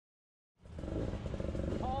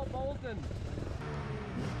Bolton.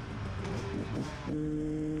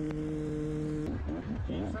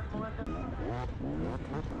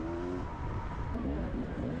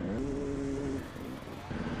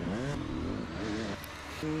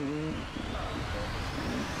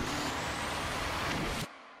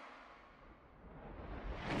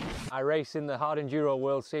 I race in the Hard Enduro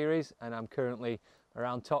World Series and I'm currently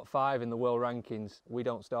around top 5 in the world rankings. We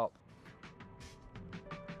don't stop.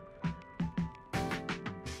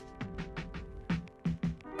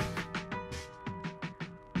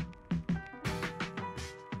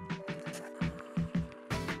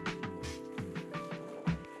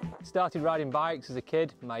 Started riding bikes as a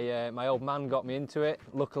kid. My old man got me into it.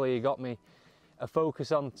 Luckily he got me a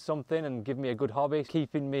focus on something and give me a good hobby,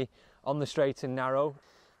 keeping me on the straight and narrow.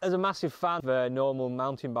 As a massive fan of normal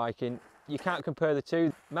mountain biking, you can't compare the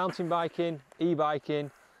two. Mountain biking, e-biking,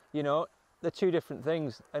 you know, they're two different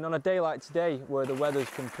things. And on a day like today, where the weather's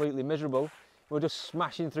completely miserable, we're just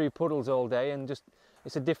smashing through puddles all day and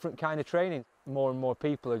it's a different kind of training. More and more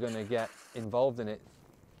people are going to get involved in it.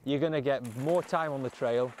 You're going to get more time on the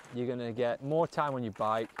trail, you're going to get more time on your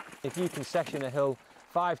bike. If you can session a hill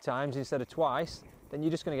 5 times instead of twice, then you're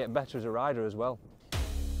just going to get better as a rider as well.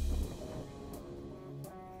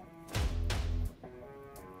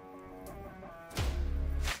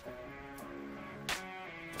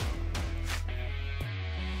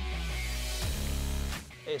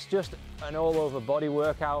 It's just an all-over body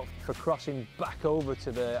workout for crossing back over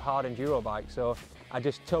to the hard enduro bike. So I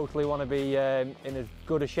just totally want to be in as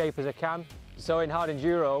good a shape as I can. So in hard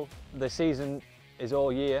enduro, the season is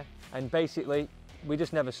all year, and basically we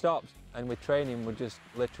just never stopped. And with training, we're just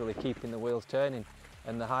literally keeping the wheels turning,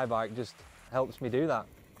 and the Haibike just helps me do that.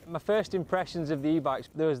 My first impressions of the e-bikes,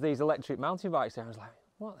 there was these electric mountain bikes there. I was like,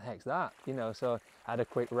 what the heck's that? You know, so I had a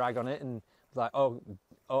quick rag on it and was like,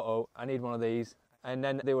 oh, I need one of these. And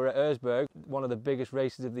then they were at Erzberg, one of the biggest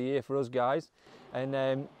races of the year for us guys. And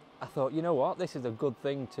I thought, you know what, this is a good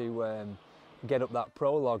thing to get up that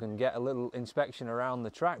prologue and get a little inspection around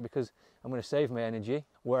the track, because I'm going to save my energy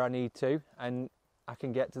where I need to, and I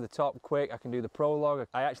can get to the top quick. I can do the prologue.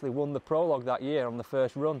 I actually won the prologue that year on the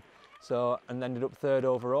first run, and ended up 3rd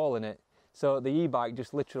overall in it. So the e-bike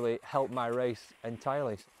just literally helped my race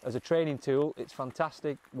entirely. As a training tool, it's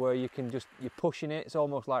fantastic, where you're pushing it. It's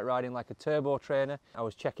almost like riding like a turbo trainer. I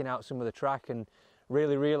was checking out some of the track and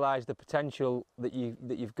really realised the potential that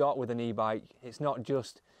you've got with an e-bike. It's not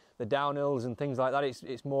just the downhills and things like that.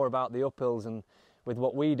 It's more about the uphills, and with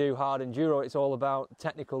what we do, hard enduro, it's all about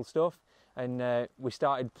technical stuff. And we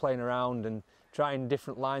started playing around and trying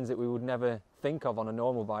different lines that we would never think of on a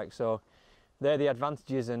normal bike. So they're the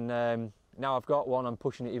advantages, and now I've got one, I'm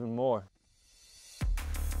pushing it even more.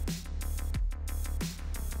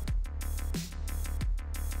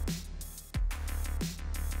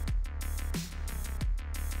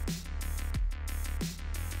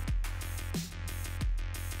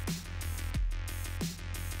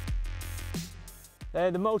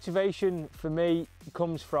 The motivation for me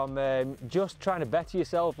comes from just trying to better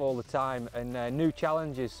yourself all the time, and new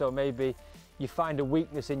challenges. So maybe you find a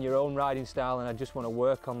weakness in your own riding style, and I just want to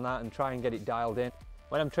work on that and try and get it dialed in.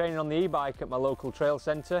 When I'm training on the e-bike at my local trail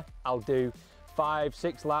centre, I'll do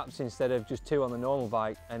 5-6 laps instead of just 2 on the normal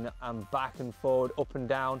bike, and I'm back and forward, up and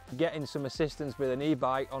down, getting some assistance with an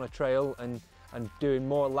e-bike on a trail and doing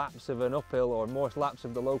more laps of an uphill or more laps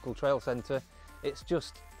of the local trail centre. It's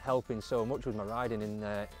just helping so much with my riding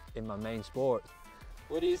in my main sport.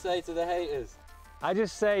 What do you say to the haters? I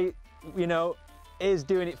just say, you know, is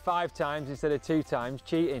doing it 5 times instead of 2 times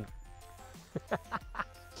cheating?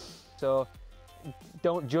 So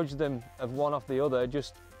don't judge them of one off the other,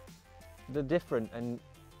 just they're different and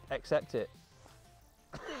accept it.